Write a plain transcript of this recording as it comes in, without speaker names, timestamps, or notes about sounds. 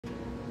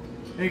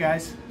Hey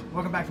guys,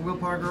 welcome back to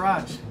WillPowered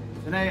Garage.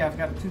 Today I've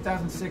got a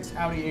 2006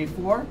 Audi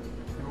A4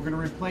 and we're going to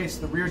replace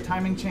the rear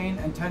timing chain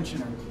and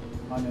tensioner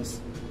on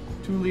this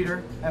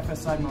 2-liter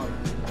TFSI motor.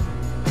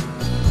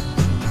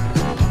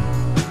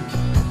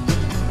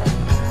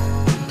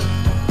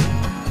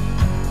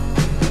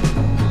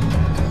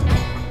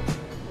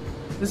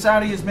 This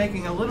Audi is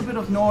making a little bit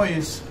of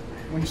noise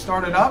when you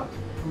start it up.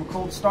 From a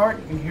cold start,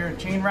 you can hear a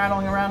chain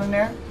rattling around in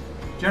there.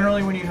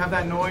 Generally when you have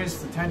that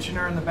noise, the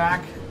tensioner in the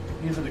back,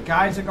 either the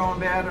guides are going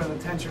bad or the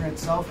tensioner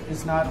itself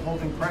is not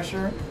holding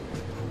pressure.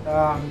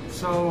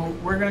 So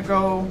we're going to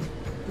go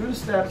through the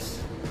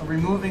steps of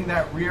removing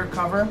that rear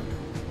cover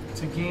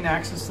to gain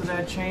access to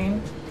that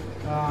chain.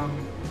 To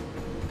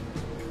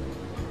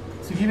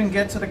even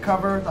get to the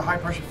cover, the high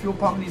pressure fuel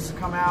pump needs to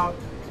come out.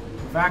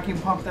 The vacuum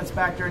pump that's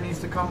back there needs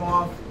to come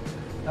off.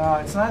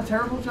 It's not a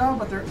terrible job,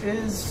 but there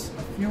is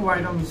a few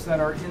items that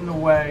are in the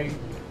way.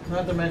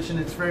 Not to mention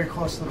it's very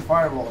close to the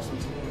firewall, so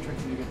it's a little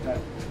tricky to get that.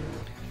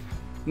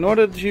 In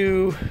order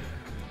to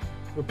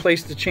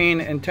replace the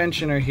chain and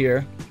tensioner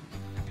here,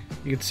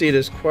 you can see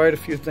there's quite a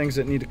few things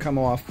that need to come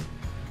off.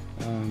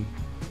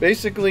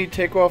 Basically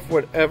take off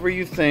whatever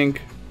you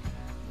think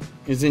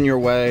is in your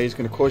way, is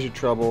going to cause you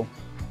trouble.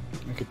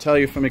 I could tell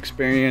you from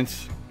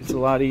experience, it's a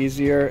lot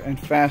easier and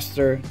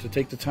faster to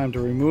take the time to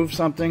remove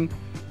something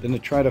than to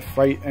try to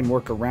fight and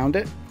work around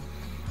it.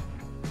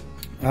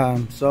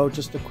 So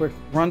just a quick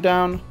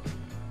rundown.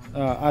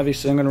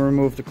 Obviously I'm going to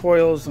remove the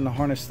coils and the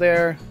harness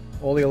there,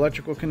 all the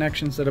electrical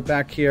connections that are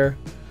back here.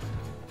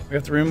 We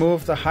have to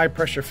remove the high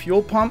pressure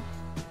fuel pump,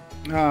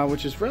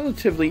 which is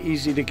relatively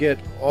easy to get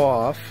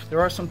off. There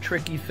are some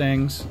tricky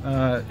things.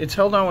 It's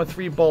held on with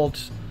 3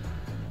 bolts,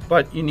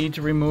 but you need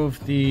to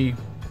remove the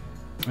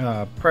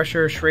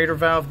pressure Schrader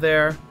valve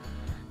there.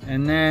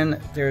 And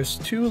then there's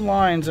 2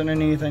 lines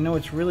underneath. I know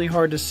it's really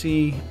hard to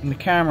see in the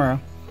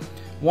camera.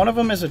 One of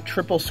them is a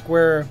triple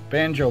square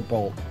banjo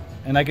bolt,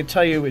 and I can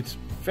tell you it's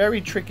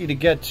very tricky to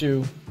get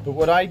to, but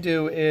what I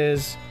do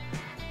is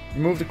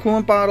remove the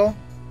coolant bottle,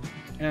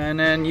 and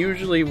then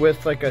usually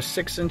with like a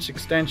 6-inch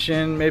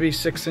extension, maybe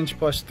 6-inch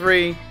plus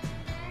 3,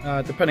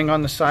 depending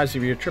on the size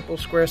of your triple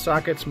square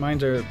sockets.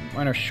 Mine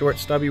are short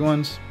stubby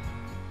ones.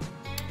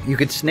 You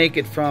could snake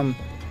it from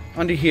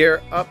under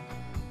here up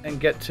and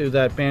get to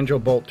that banjo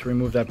bolt to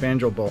remove that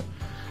banjo bolt.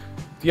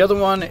 The other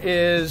one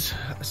is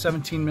a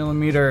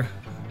 17mm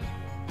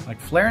like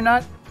flare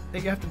nut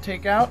that you have to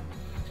take out.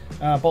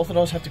 Both of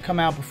those have to come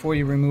out before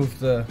you remove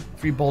the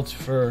 3 bolts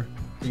for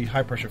the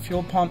high pressure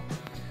fuel pump,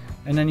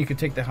 and then you can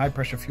take the high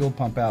pressure fuel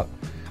pump out.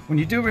 When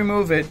you do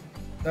remove it,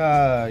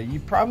 you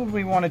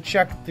probably want to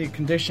check the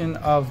condition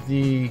of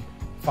the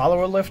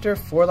follower lifter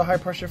for the high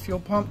pressure fuel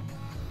pump.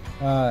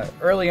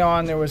 Early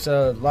on there was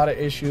a lot of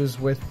issues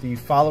with the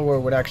follower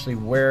would actually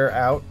wear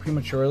out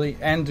prematurely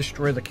and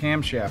destroy the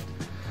camshaft.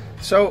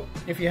 So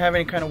if you have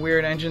any kind of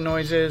weird engine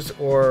noises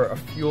or a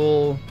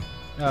fuel,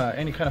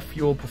 any kind of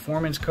fuel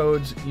performance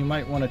codes, you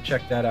might want to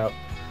check that out.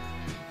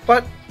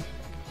 But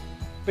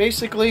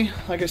basically,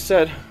 like I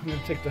said, I'm going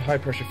to take the high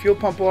pressure fuel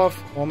pump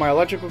off, all my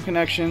electrical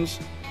connections,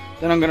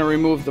 then I'm going to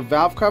remove the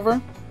valve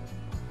cover.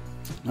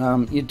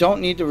 You don't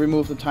need to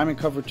remove the timing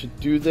cover to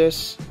do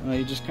this.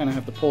 You just kind of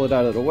have to pull it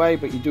out of the way,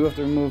 but you do have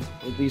to remove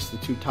at least the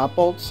 2 top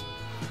bolts.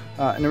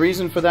 And the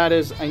reason for that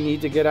is I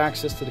need to get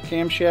access to the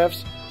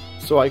camshafts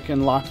so I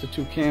can lock the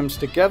 2 cams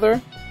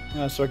together,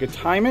 so I could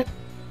time it.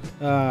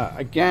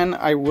 Again,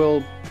 I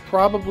will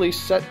probably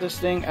set this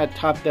thing at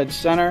top dead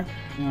center.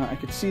 I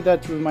could see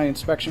that through my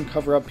inspection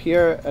cover up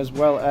here, as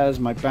well as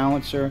my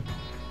balancer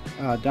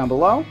down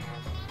below.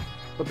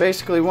 But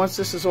basically, once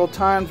this is all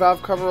timed,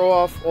 valve cover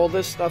off, all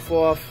this stuff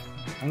off,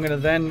 I'm going to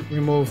then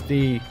remove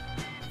the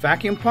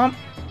vacuum pump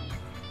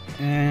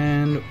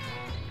and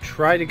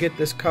try to get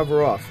this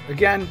cover off.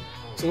 Again,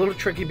 it's a little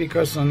tricky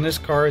because on this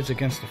car it's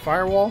against the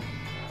firewall,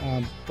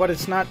 but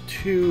it's not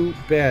too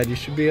bad. You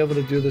should be able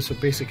to do this with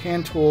basic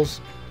hand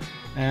tools.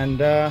 And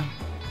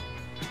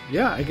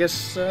yeah, I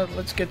guess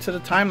let's get to the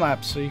time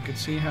lapse so you can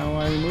see how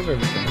I remove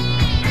everything.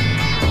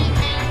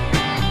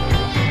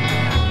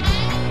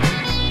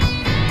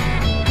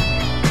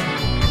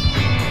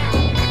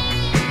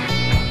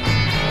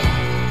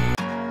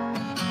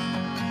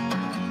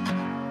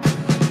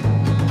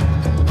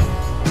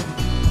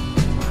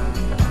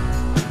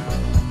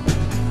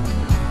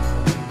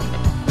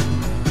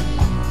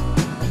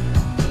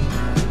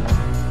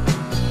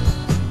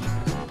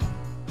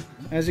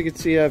 As you can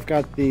see, I've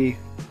got the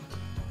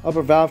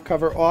upper valve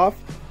cover off.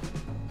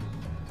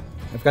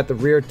 I've got the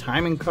rear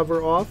timing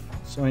cover off,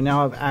 so I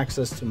now have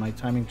access to my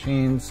timing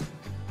chains,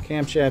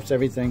 camshafts,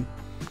 everything.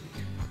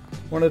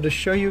 Wanted to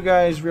show you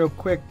guys real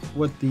quick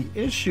what the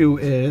issue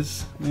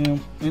is. Now,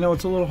 I know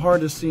it's a little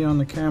hard to see on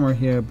the camera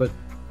here, but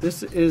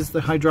this is the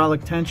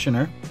hydraulic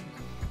tensioner.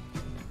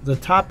 The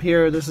top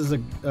here, this is a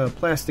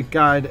plastic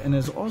guide, and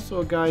there's also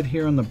a guide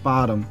here on the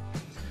bottom.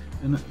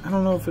 And I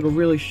don't know if it'll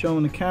really show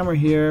in the camera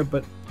here,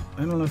 but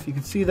I don't know if you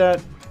can see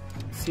that.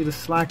 See the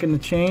slack in the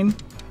chain?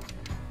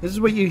 This is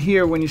what you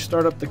hear when you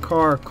start up the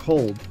car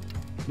cold.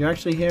 You're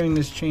actually hearing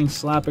this chain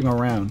slapping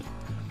around.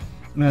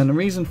 And the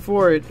reason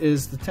for it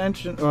is the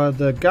tension, or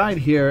the guide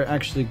here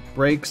actually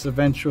breaks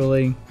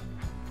eventually.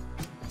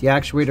 The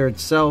actuator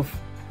itself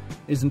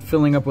isn't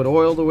filling up with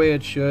oil the way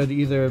it should,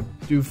 either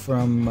due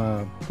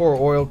from poor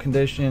oil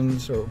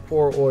conditions or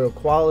poor oil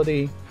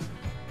quality,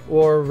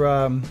 or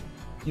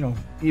you know,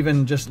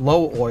 even just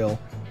low oil.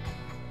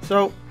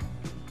 So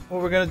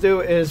what we're going to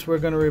do is we're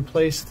going to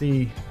replace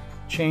the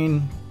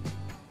chain,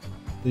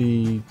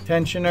 the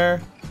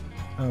tensioner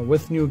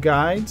with new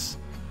guides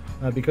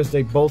because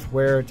they both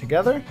wear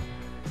together,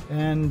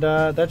 and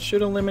that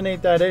should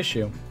eliminate that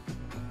issue.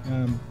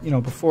 You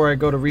know, before I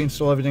go to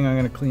reinstall everything, I'm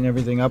going to clean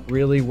everything up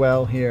really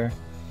well here,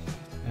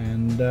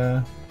 and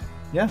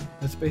yeah,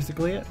 that's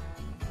basically it.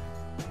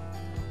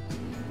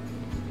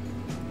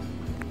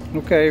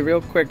 Okay,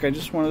 real quick, I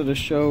just wanted to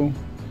show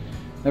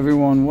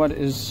everyone what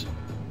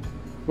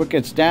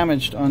gets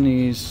damaged on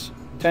these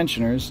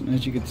tensioners. And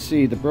as you can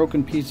see, the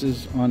broken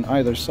pieces on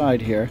either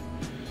side here.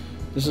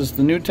 This is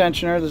the new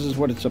tensioner. This is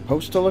what it's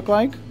supposed to look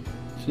like.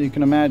 So you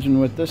can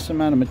imagine, with this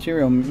amount of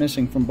material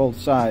missing from both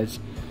sides,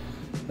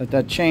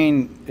 that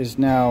chain is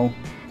now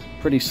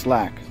pretty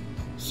slack.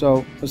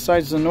 So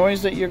besides the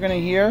noise that you're going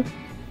to hear,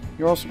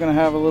 you're also going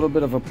to have a little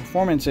bit of a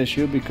performance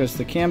issue, because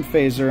the cam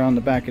phaser on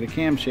the back of the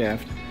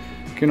camshaft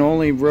can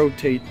only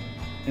rotate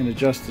and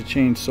adjust the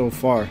chain so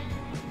far.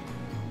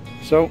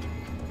 So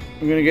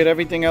I'm going to get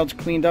everything else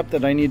cleaned up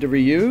that I need to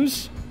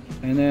reuse,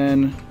 and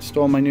then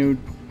install my new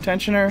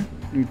tensioner,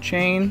 new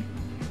chain,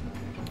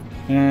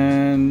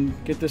 and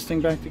get this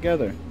thing back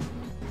together.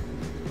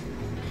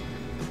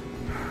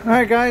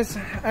 Alright guys,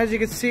 as you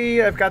can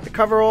see, I've got the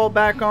cover all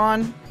back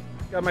on.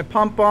 Got my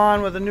pump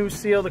on with a new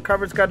seal. The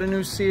cover's got a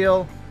new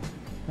seal.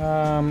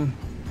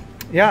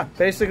 Yeah,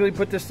 basically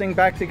put this thing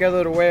back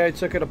together the way I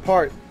took it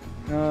apart.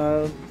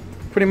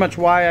 Pretty much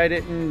why I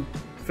didn't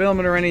film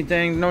it or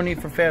anything. No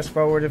need for fast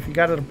forward. If you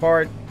got it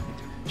apart,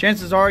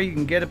 chances are you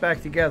can get it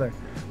back together.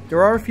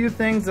 There are a few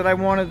things that I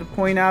wanted to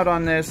point out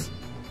on this,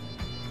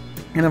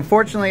 and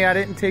unfortunately I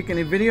didn't take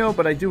any video,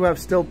 but I do have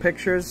still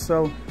pictures,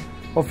 so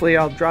hopefully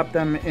I'll drop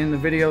them in the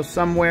video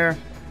somewhere.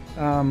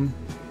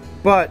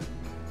 But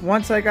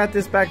once I got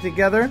this back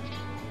together,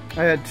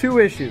 I had two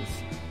issues.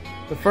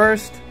 The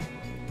first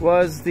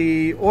was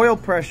the oil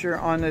pressure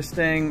on this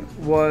thing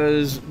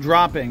was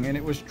dropping, and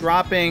it was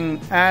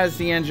dropping as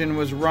the engine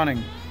was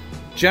running.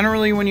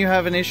 Generally, when you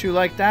have an issue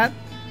like that,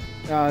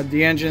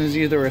 the engine is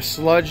either a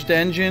sludged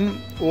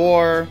engine,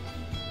 or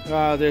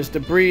there's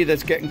debris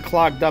that's getting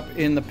clogged up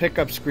in the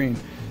pickup screen.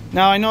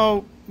 Now, I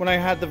know when I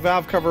had the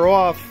valve cover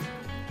off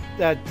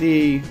that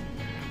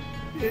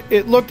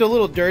it looked a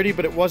little dirty,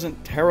 but it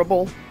wasn't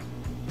terrible.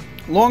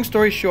 Long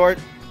story short,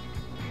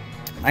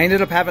 I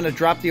ended up having to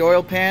drop the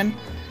oil pan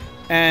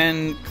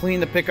and clean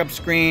the pickup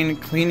screen,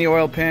 clean the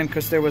oil pan,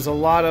 because there was a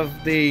lot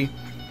of the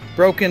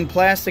broken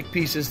plastic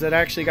pieces that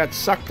actually got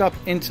sucked up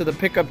into the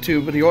pickup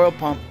tube of the oil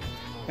pump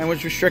and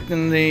was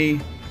restricting the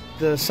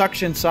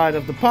suction side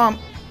of the pump,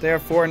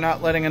 therefore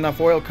not letting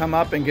enough oil come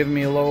up and giving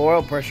me a low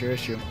oil pressure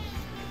issue.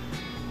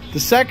 The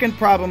second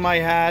problem I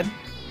had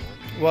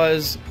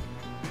was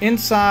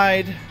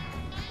inside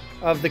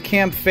of the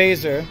cam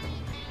phaser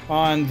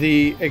on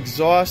the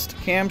exhaust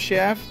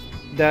camshaft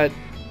that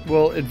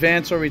will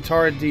advance or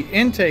retard the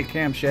intake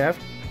camshaft.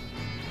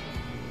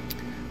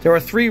 There are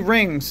 3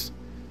 rings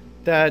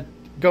that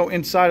go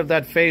inside of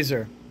that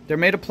phaser. They're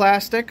made of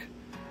plastic.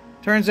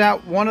 Turns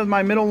out one of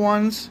my middle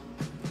ones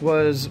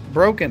was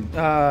broken.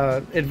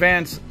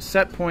 Advanced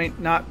set point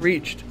not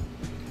reached.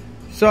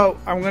 So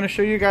I'm going to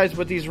show you guys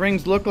what these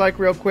rings look like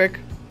real quick,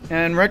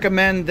 and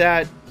recommend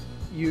that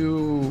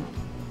you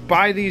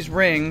buy these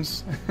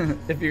rings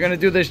if you're going to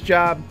do this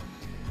job,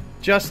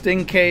 just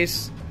in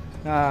case.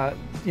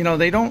 You know,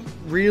 they don't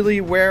really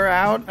wear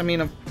out. I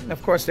mean,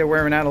 of course they're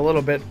wearing out a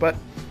little bit, but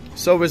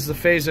so is the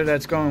phaser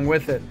that's going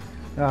with it.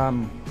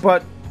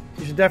 But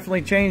you should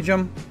definitely change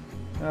them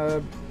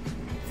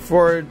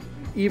for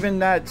even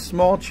that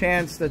small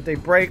chance that they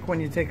break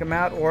when you take them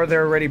out, or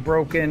they're already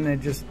broken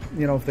and just,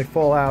 you know, if they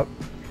fall out,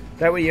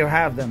 that way you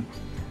have them.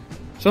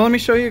 So let me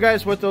show you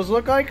guys what those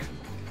look like,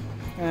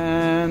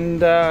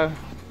 and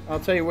I'll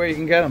tell you where you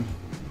can get them.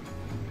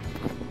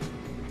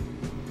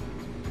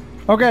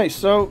 Okay,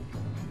 so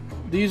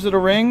these are the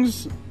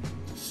rings.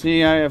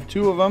 See, I have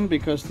 2 of them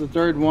because the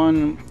third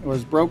one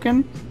was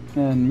broken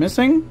and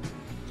missing.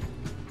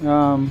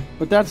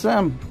 But that's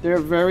them. They're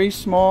very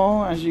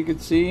small, as you can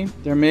see.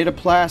 They're made of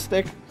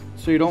plastic,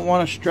 so you don't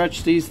want to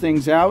stretch these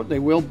things out. They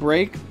will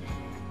break.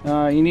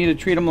 You need to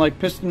treat them like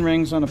piston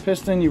rings on a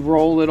piston. You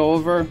roll it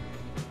over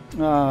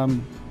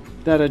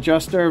that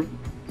adjuster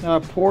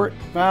port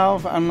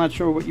valve. I'm not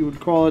sure what you would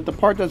call it. The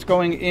part that's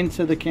going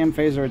into the cam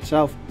phaser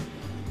itself.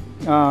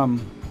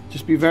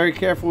 Just be very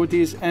careful with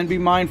these, and be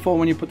mindful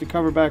when you put the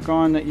cover back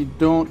on that you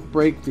don't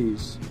break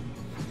these.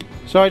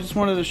 So I just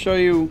wanted to show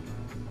you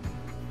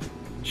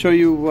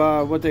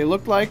what they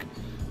look like.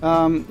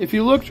 If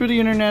you look through the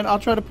internet, I'll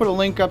try to put a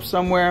link up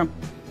somewhere.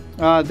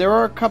 There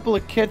are a couple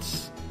of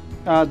kits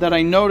that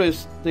I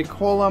noticed. They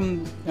call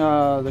them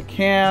the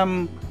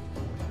cam,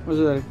 was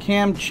it a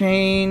cam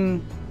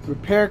chain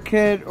repair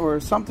kit or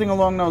something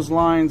along those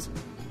lines.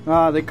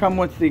 They come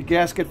with the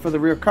gasket for the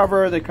rear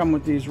cover, they come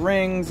with these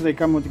rings, they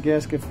come with the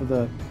gasket for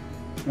the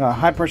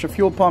high pressure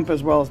fuel pump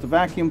as well as the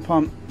vacuum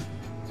pump,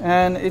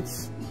 and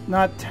it's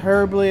not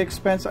terribly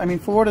expensive. I mean,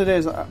 for what it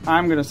is,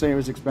 I'm gonna say it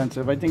was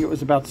expensive. I think it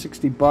was about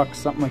 60 bucks,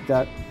 something like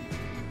that.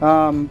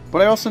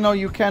 But I also know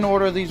you can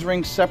order these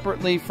rings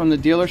separately from the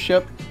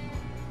dealership.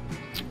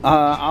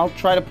 I'll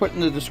try to put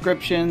in the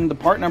description the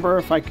part number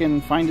if I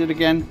can find it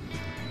again,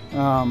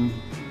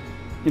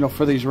 you know,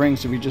 for these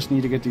rings if you just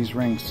need to get these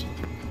rings.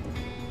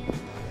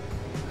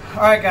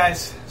 Alright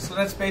guys, so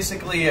that's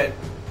basically it.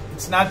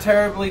 It's not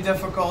terribly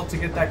difficult to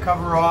get that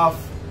cover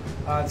off.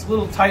 It's a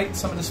little tight in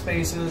some of the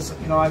spaces.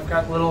 You know, I've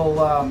got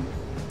little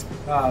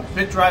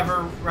bit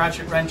driver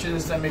ratchet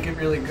wrenches that make it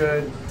really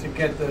good to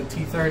get the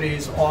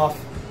T30s off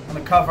on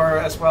the cover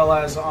as well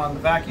as on the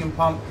vacuum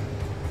pump.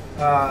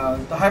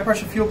 The high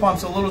pressure fuel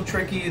pump's a little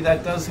tricky.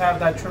 That does have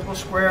that triple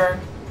square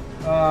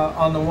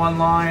on the one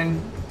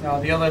line.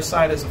 The other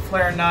side is a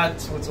flare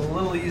nut, so it's a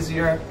little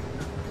easier.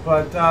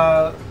 But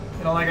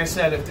you know, like I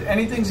said, if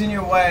anything's in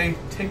your way,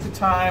 take the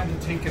time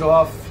to take it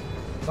off.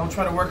 Don't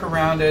try to work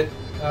around it.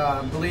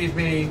 Believe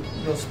me,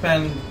 you'll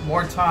spend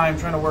more time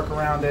trying to work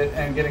around it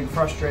and getting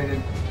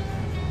frustrated.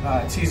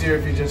 It's easier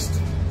if you just,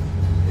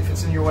 if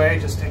it's in your way,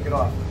 just take it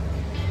off.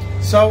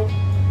 So,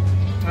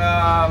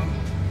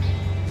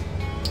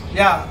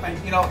 yeah,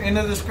 you know, in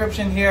the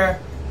description here,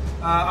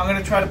 I'm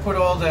going to try to put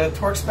all the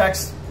torque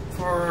specs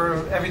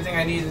for everything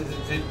I needed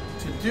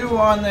to do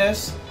on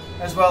this,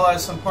 as well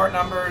as some part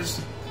numbers.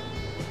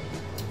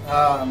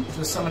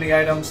 Just some of the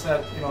items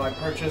that, you know, I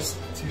purchased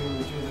to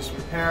do this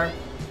repair.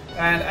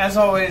 And as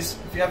always,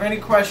 if you have any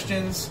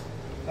questions,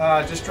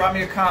 just drop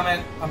me a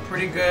comment. I'm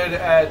pretty good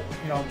at,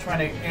 you know, trying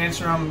to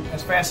answer them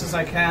as fast as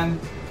I can,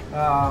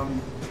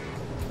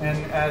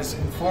 and as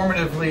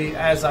informatively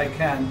as I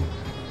can.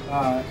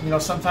 You know,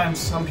 sometimes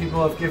some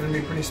people have given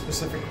me pretty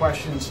specific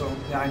questions, so you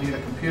know, I need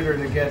a computer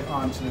to get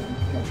onto, you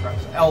know,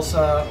 perhaps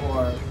ELSA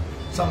or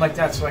something like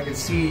that, so I can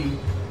see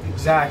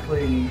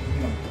exactly, you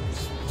know,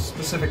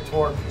 specific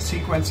torque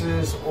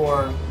sequences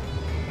or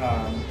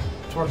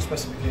torque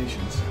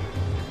specifications.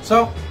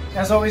 So,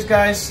 as always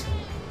guys,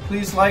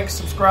 please like,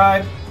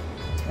 subscribe,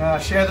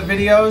 share the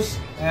videos,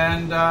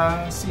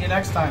 and see you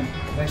next time.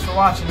 Thanks for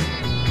watching.